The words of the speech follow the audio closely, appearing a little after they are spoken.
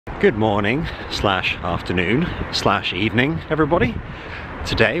Good morning slash afternoon slash evening, everybody.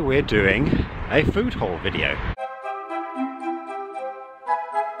 Today we're doing a food haul video.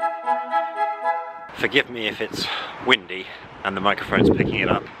 Forgive me if it's windy and the microphone's picking it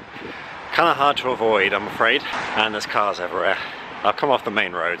up. Kind of hard to avoid, I'm afraid, and there's cars everywhere. I'll come off the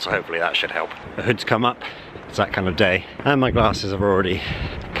main road, so hopefully that should help. The hood's come up, it's that kind of day, and my glasses are already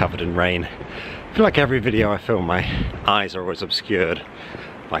covered in rain. I feel like every video I film, my eyes are always obscured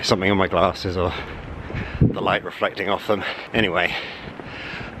by something on my glasses or the light reflecting off them. Anyway,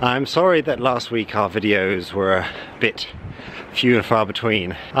 I'm sorry that last week our videos were a bit few and far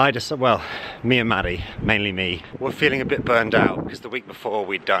between. Well, me and Maddie, mainly me, were feeling a bit burned out because the week before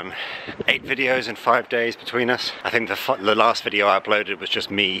we'd done 8 videos in 5 days between us. I think the last video I uploaded was just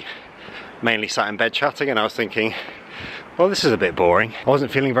me mainly sat in bed chatting, and I was thinking, well, this is a bit boring. I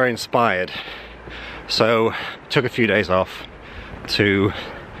wasn't feeling very inspired. So took a few days off to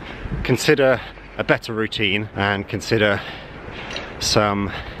consider a better routine and consider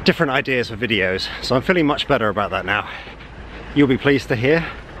some different ideas for videos. So I'm feeling much better about that now. You'll be pleased to hear.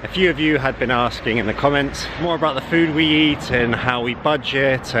 A few of you had been asking in the comments more about the food we eat and how we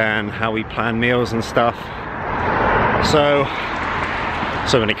budget and how we plan meals and stuff.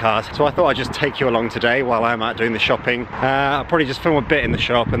 So many cars. So I thought I'd just take you along today while I'm out doing the shopping. I'll probably just film a bit in the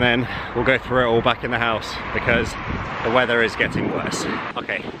shop and then we'll go through it all back in the house because the weather is getting worse.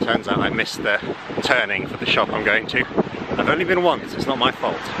 Okay, turns out I missed the turning for the shop I'm going to. I've only been once, it's not my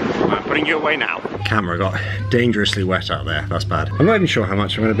fault. I'm putting you away now. Camera got dangerously wet out there, that's bad. I'm not even sure how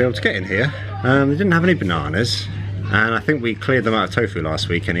much I'm going to be able to get in here. They didn't have any bananas, and I think we cleared them out of tofu last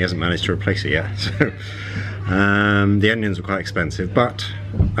week and he hasn't managed to replace it yet. So, the onions were quite expensive, but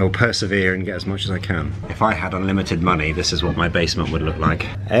I will persevere and get as much as I can. If I had unlimited money, this is what my basement would look like.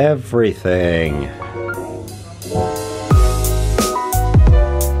 Everything.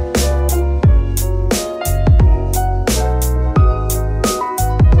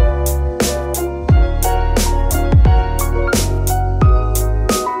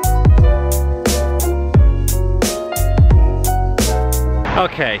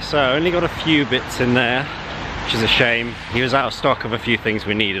 Okay, so I only got a few bits in there, which is a shame. He was out of stock of a few things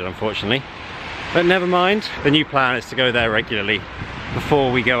we needed, unfortunately. But never mind, the new plan is to go there regularly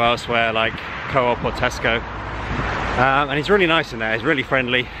before we go elsewhere like Co-op or Tesco. And he's really nice in there, he's really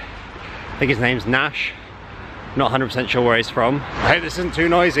friendly. I think his name's Nash. Not 100% sure where he's from. I hope this isn't too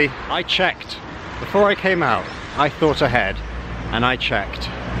noisy. I checked, before I came out, I thought ahead and I checked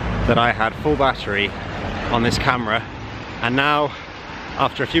that I had full battery on this camera, and now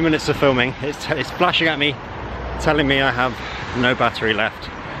after a few minutes of filming, it's flashing at me, telling me I have no battery left.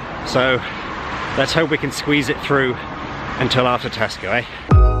 So let's hope we can squeeze it through until after Tesco, eh?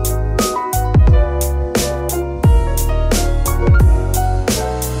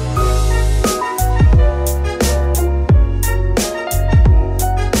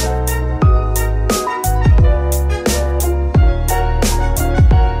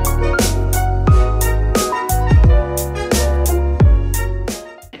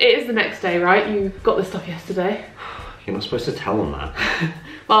 Right, you got this stuff yesterday. You're not supposed to tell them that.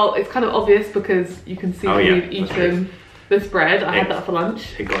 Well, it's kind of obvious because you can see we've eaten this bread. I had that for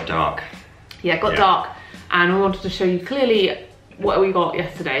lunch. It got dark. Yeah, it got dark, and I wanted to show you clearly what we got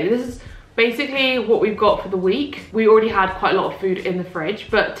yesterday. This is basically what we've got for the week. We already had quite a lot of food in the fridge,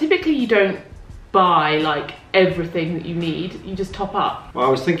 but typically you don't buy like everything that you need, you just top up. Well, I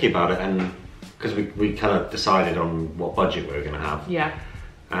was thinking about it, and because we kind of decided on what budget we were going to have. Yeah.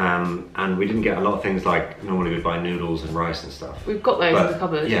 And we didn't get a lot of things like normally we buy noodles and rice and stuff. We've got those in the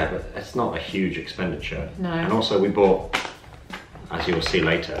cupboard. Yeah, but it's not a huge expenditure. No. And also we bought, as you'll see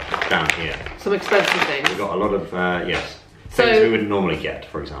later, down here, some expensive things. We got a lot of, things we wouldn't normally get,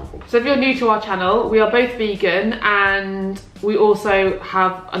 for example. So if you're new to our channel, we are both vegan, and we also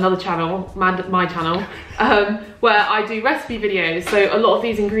have another channel, my channel, where I do recipe videos. So a lot of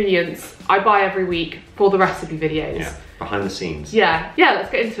these ingredients I buy every week for the recipe videos. Yeah. Behind the scenes. Yeah,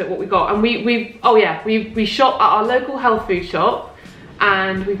 let's get into it, what we got. And we shop at our local health food shop,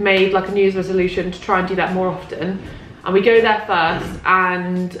 and we've made like a New Year's resolution to try and do that more often. And we go there first,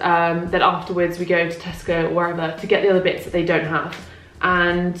 and then afterwards we go to Tesco or wherever to get the other bits that they don't have.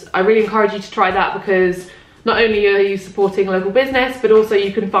 And I really encourage you to try that, because not only are you supporting a local business, but also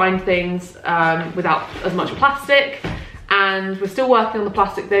you can find things without as much plastic. And we're still working on the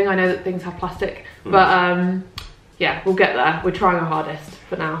plastic thing. I know that things have plastic, but yeah, we'll get there. We're trying our hardest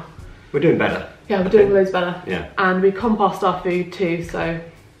for now. We're doing better. Yeah, we're doing loads better. Yeah. And we compost our food too, so.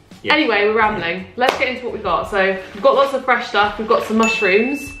 Yeah. Anyway, we're rambling. Let's get into what we've got. So we've got lots of fresh stuff. We've got some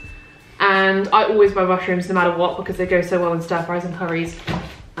mushrooms, and I always buy mushrooms no matter what because they go so well in stir fries and curries.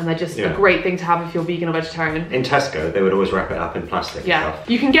 and they're just a great thing to have if you're vegan or vegetarian. In Tesco, they would always wrap it up in plastic. Yeah, and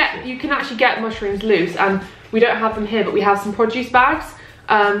stuff. you can actually get mushrooms loose, and we don't have them here, but we have some produce bags.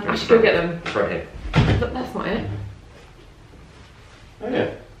 Actually, go get them. It's right here. Look, that's not it. Oh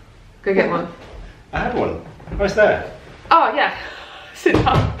yeah. Go get one. I had one. Where's there? Oh yeah. Sit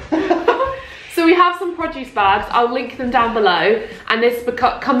down. So we have some produce bags. I'll link them down below, and this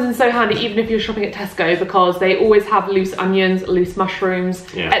comes in so handy even if you're shopping at Tesco, because they always have loose onions, loose mushrooms,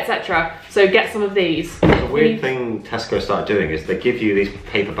 etc. So get some of these. The weird thing Tesco started doing is they give you these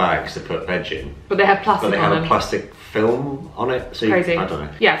paper bags to put veg in, but they have plastic on them. But they have a plastic film on it, so crazy. I don't know.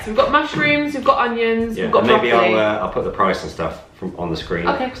 Yeah, so we've got mushrooms, we've got onions, we've got maybe broccoli. I'll put the price and stuff on the screen.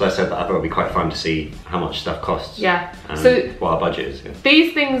 Okay. Because I said that I thought it'd be quite fun to see how much stuff costs. Yeah. And so what our budget is. Yeah.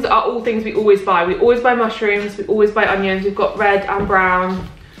 These things are all things we always buy. We always buy mushrooms, we always buy onions, we've got red and brown.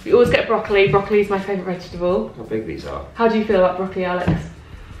 We always get broccoli. Broccoli is my favourite vegetable. How big these are. How do you feel about broccoli, Alex?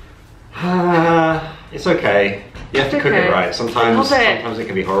 It's okay. You have to cook it right. Sometimes it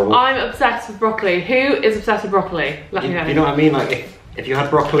can be horrible. I'm obsessed with broccoli. Who is obsessed with broccoli? Let me know. You know what I mean? Like if you had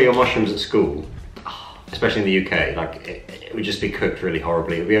broccoli or mushrooms at school, especially in the UK, like it would just be cooked really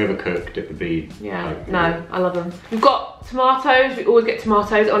horribly. It would be overcooked. It would be I love them. We've got tomatoes. We always get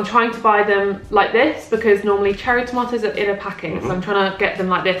tomatoes. I'm trying to buy them like this because normally cherry tomatoes are in a packing, so I'm trying to get them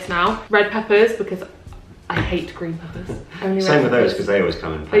like this now. Red peppers because I hate green peppers. Only Same with those because they always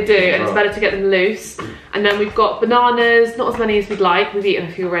come in packs. They do, and it's better to get them loose. And then we've got bananas, not as many as we'd like. We've eaten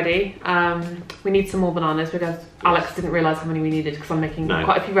a few already. We need some more bananas because Alex didn't realise how many we needed because I'm making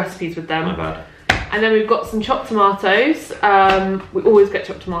quite a few recipes with them. My bad. And then we've got some chopped tomatoes. We always get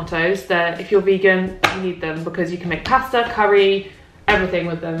chopped tomatoes. If you're vegan, you need them because you can make pasta, curry, everything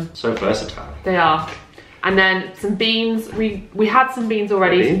with them. So versatile. They are. And then some beans. We had some beans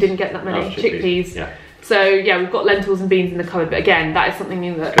already, so we didn't get that many. Chickpeas. Yeah. So yeah, we've got lentils and beans in the cupboard, but again, that is something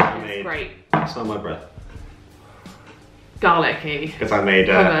new that is great. Smell my breath. Garlicky. Because I made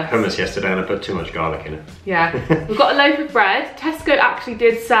hummus yesterday and I put too much garlic in it. Yeah. We've got a loaf of bread. Tesco actually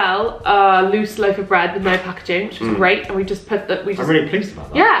did sell a loose loaf of bread with no packaging, which was great, and we just put that. I'm really pleased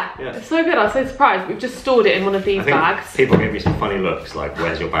about that. Yeah, it's so good. I was so surprised. We've just stored it in one of these bags. People gave me some funny looks, like,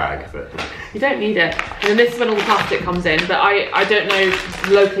 "Where's your bag?" But you don't need it. And then this is when all the plastic comes in. But I don't know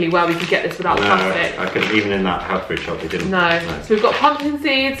locally where we could get this without the plastic. I couldn't. Even in that health food shop, they didn't. No. So we've got pumpkin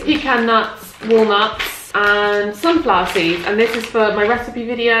seeds, pecan nuts, walnuts, and sunflower seeds, and this is for my recipe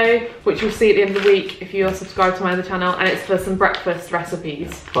video, which you'll see at the end of the week if you're subscribed to my other channel, and it's for some breakfast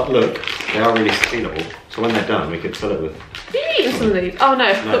recipes. But look, they are really stealable, so when they're done we could fill it with... Have you eaten some of these? Oh no,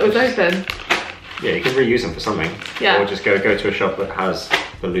 it was open. Yeah, you can reuse them for something. Yeah. Or just go to a shop that has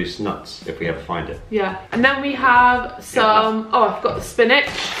the loose nuts, if we ever find it. Yeah, and then we have some, I forgot the spinach.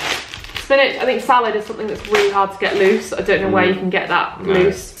 Spinach, I think salad is something that's really hard to get loose. I don't know where you can get that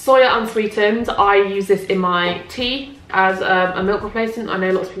loose. Soya unsweetened, I use this in my tea as a milk replacement. I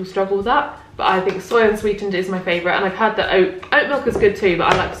know lots of people struggle with that, but I think soya unsweetened is my favourite, and I've heard that oat milk is good too,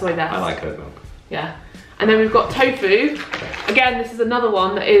 but I like soy best. I like oat milk. Yeah. And then we've got tofu. Again, this is another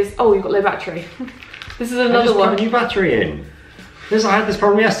one that is, you've got low battery. This is another one. Put a new battery in. I had this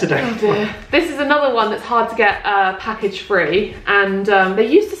problem yesterday. Oh dear. This is another one that's hard to get package free, and they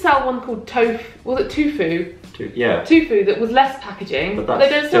used to sell one called tofu that was less packaging, but they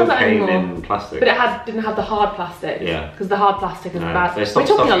don't sell that anymore. In plastic. But it didn't have the hard plastic. Yeah. Because the hard plastic is bad. We're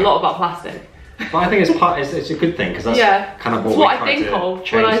talking a lot about plastic. But I think it's a good thing because that's kind of what I think of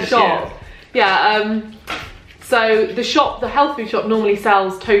when I shop. Yeah. So the health food shop normally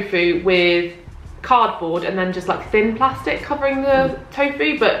sells tofu with cardboard and then just like thin plastic covering the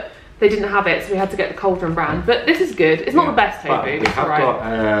tofu, but they didn't have it, so we had to get the Cauldron brand. But this is good. It's not the best tofu. We have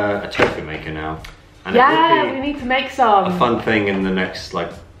got a tofu maker now. And we need to make some. A fun thing in the next,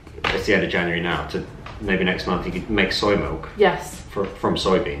 it's the end of January now, maybe next month you could make soy milk. Yes. From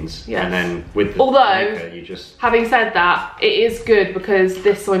soybeans. Yes. And then with the maker, you just... Having said that, it is good because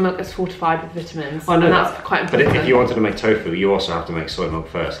this soy milk is fortified with vitamins. I know and that's quite important. But if you wanted to make tofu, you also have to make soy milk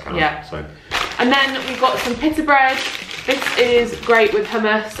first, kind of. So. And then we've got some pita bread. This is great with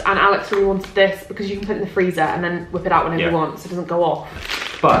hummus, and Alex really wanted this because you can put it in the freezer and then whip it out whenever you want, so it doesn't go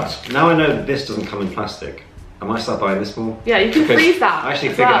off. But now I know that this doesn't come in plastic, I might start buying this more. Yeah, you can freeze that. I actually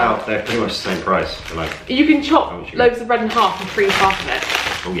figured out they're pretty much the same price. You can chop loaves of bread in half and freeze half of it.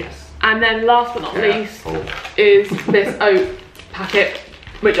 Oh yes. And then last but not least is this oat packet,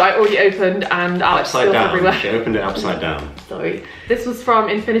 which I already opened and Alex spilled everywhere. She opened it upside down. Sorry. This was from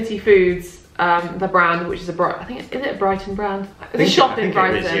Infinity Foods, the brand, which is is it a Brighton brand? It's a shop in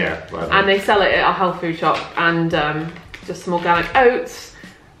Brighton. And they sell it at our health food shop, and just some organic oats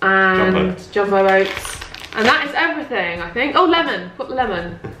and jumbo oats. And that is everything, I think. Oh, lemon. Put the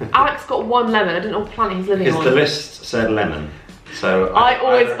lemon. Alex got 1 lemon. I don't know what planet he's living on. Because the list said lemon. So I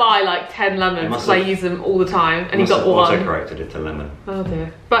always buy like 10 lemons because I use them all the time. And he got 1. Auto-corrected it to lemon. Oh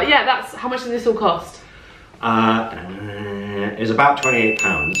dear. But yeah, that's how much does this all cost? It was about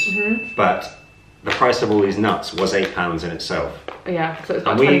 £28, but the price of all these nuts was £8 in itself. Yeah, so it's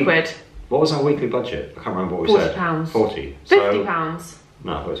about 20 quid. What was our weekly budget? I can't remember what we said. £40. 40. £50.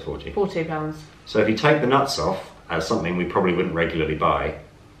 No, I thought it was 40. £40. So if you take the nuts off as something we probably wouldn't regularly buy,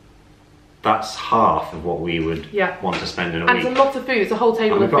 that's half of what we would want to spend in a week. And it's a lot of food. It's a whole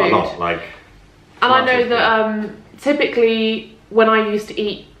table of food. We've got a lot, like. And I know that typically when I used to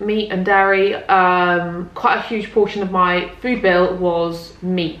eat meat and dairy, quite a huge portion of my food bill was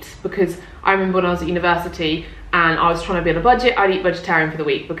meat, because I remember when I was at university and I was trying to be on a budget, I'd eat vegetarian for the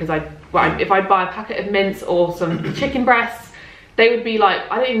week, because if I'd buy a packet of mince or some chicken breasts, they would be like,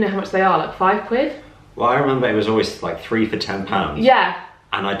 I don't even know how much they are, like 5 quid? Well, I remember it was always like 3 for £10. Yeah.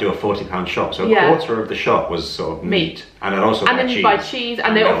 And I'd do a £40 shop, so a quarter of the shop was sort of meat. And I'd also buy cheese. And then you buy cheese,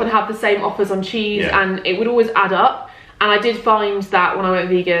 and they often have the same offers on cheese, and it would always add up. And I did find that when I went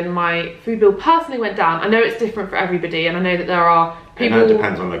vegan, my food bill personally went down. I know it's different for everybody, and I know that there are people... And it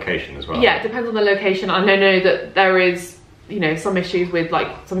depends on location as well. Yeah, it depends on the location. And I know that there is, you know, some issues with, like,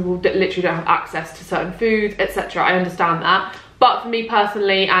 some people literally don't have access to certain foods, etc. I understand that. But for me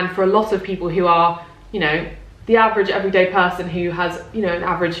personally, and for a lot of people who are, you know, the average everyday person who has, you know, an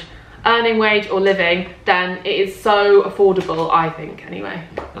average earning wage or living, then it is so affordable, I think, anyway.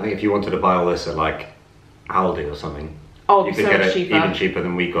 I think if you wanted to buy all this at, like, Aldi or something, you could so get much it cheaper. even cheaper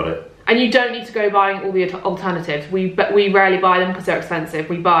than we got it. And you don't need to go buying all the alternatives. We rarely buy them because they're expensive.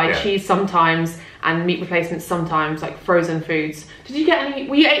 We buy cheese sometimes and meat replacements sometimes, like frozen foods. Did you get any?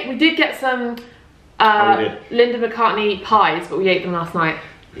 We did get some Linda McCartney pies, but we ate them last night.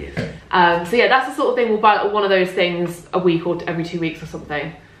 Yeah. So yeah, that's the sort of thing. We'll buy one of those things a week or every 2 weeks or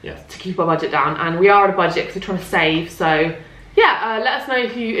something. Yeah. To keep our budget down, and we are at a budget because we're trying to save. So yeah, let us know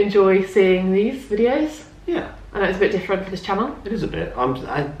if you enjoy seeing these videos. Yeah. I know it's a bit different for this channel. It is a bit.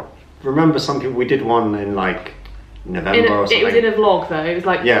 I remember some people, we did one in like November or something. It was in a vlog though, it was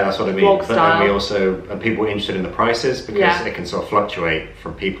like that's what I mean. Vlog style. But then we also, people were interested in the prices, because it can sort of fluctuate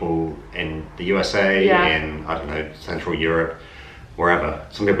from people in the USA, in, I don't know, Central Europe, wherever.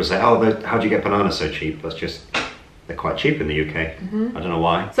 Some people say, oh, how do you get bananas so cheap? That's just, they're quite cheap in the UK. I don't know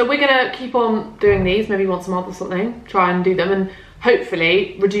why. So we're gonna keep on doing these, maybe once a month or something, try and do them, and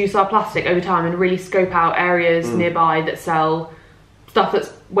hopefully reduce our plastic over time and really scope out areas nearby that sell stuff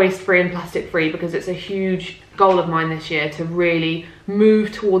that's waste-free and plastic-free, because it's a huge goal of mine this year to really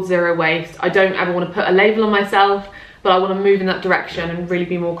move towards zero waste. I don't ever want to put a label on myself, but I want to move in that direction and really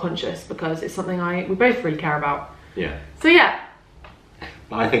be more conscious, because it's something we both really care about. Yeah. So yeah.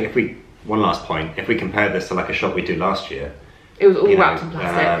 I think one last point, if we compare this to like a shop we did last year, it was all wrapped in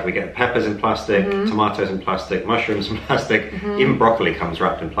plastic. We get peppers in plastic, tomatoes in plastic, mushrooms in plastic, even broccoli comes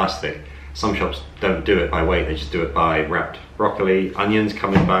wrapped in plastic. Some shops don't do it by weight, they just do it by wrapped broccoli. Onions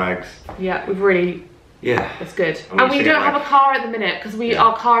come in bags. Yeah, we've really... Yeah. It's good. And we don't have a car at the minute, because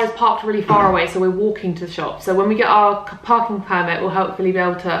our car is parked really far away, so we're walking to the shop. So when we get our parking permit, we'll hopefully be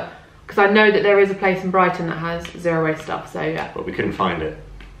able to... Because I know that there is a place in Brighton that has zero waste stuff, so yeah. But we couldn't find it.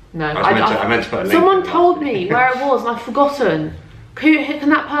 No, I meant to put a link. Someone told me where it was and I've forgotten. Can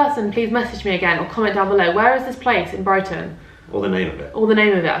that person please message me again or comment down below? Where is this place in Brighton? Or the name of it. Or the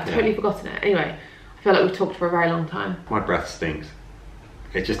name of it. I've totally forgotten it. Anyway, I feel like we've talked for a very long time. My breath stinks.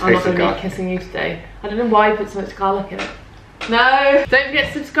 It just tastes like garlic. I'm not going to be kissing you today. I don't know why you put so much garlic in it. No, don't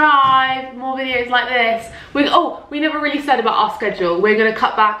forget to subscribe for more videos like this. We never really said about our schedule. We're going to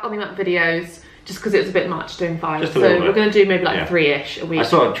cut back on the amount of videos, just because it was a bit much doing 5. Just a little bit. We're going to do maybe like 3-ish a week. I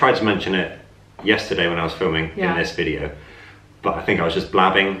sort of tried to mention it yesterday when I was filming in this video, but I think I was just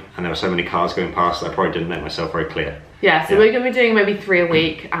blabbing and there were so many cars going past that I probably didn't make myself very clear. Yeah, so we're going to be doing maybe 3 a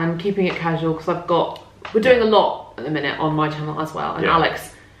week and keeping it casual, because we're doing a lot at the minute on my channel as well, and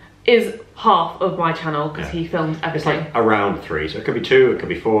Alex is half of my channel because he films everything. It's like around 3, so it could be 2, it could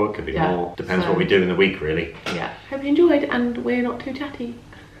be 4, it could be more. Depends what we do in the week, really. Yeah. Hope you enjoyed, and we're not too chatty.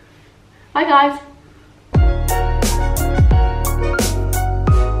 Bye guys.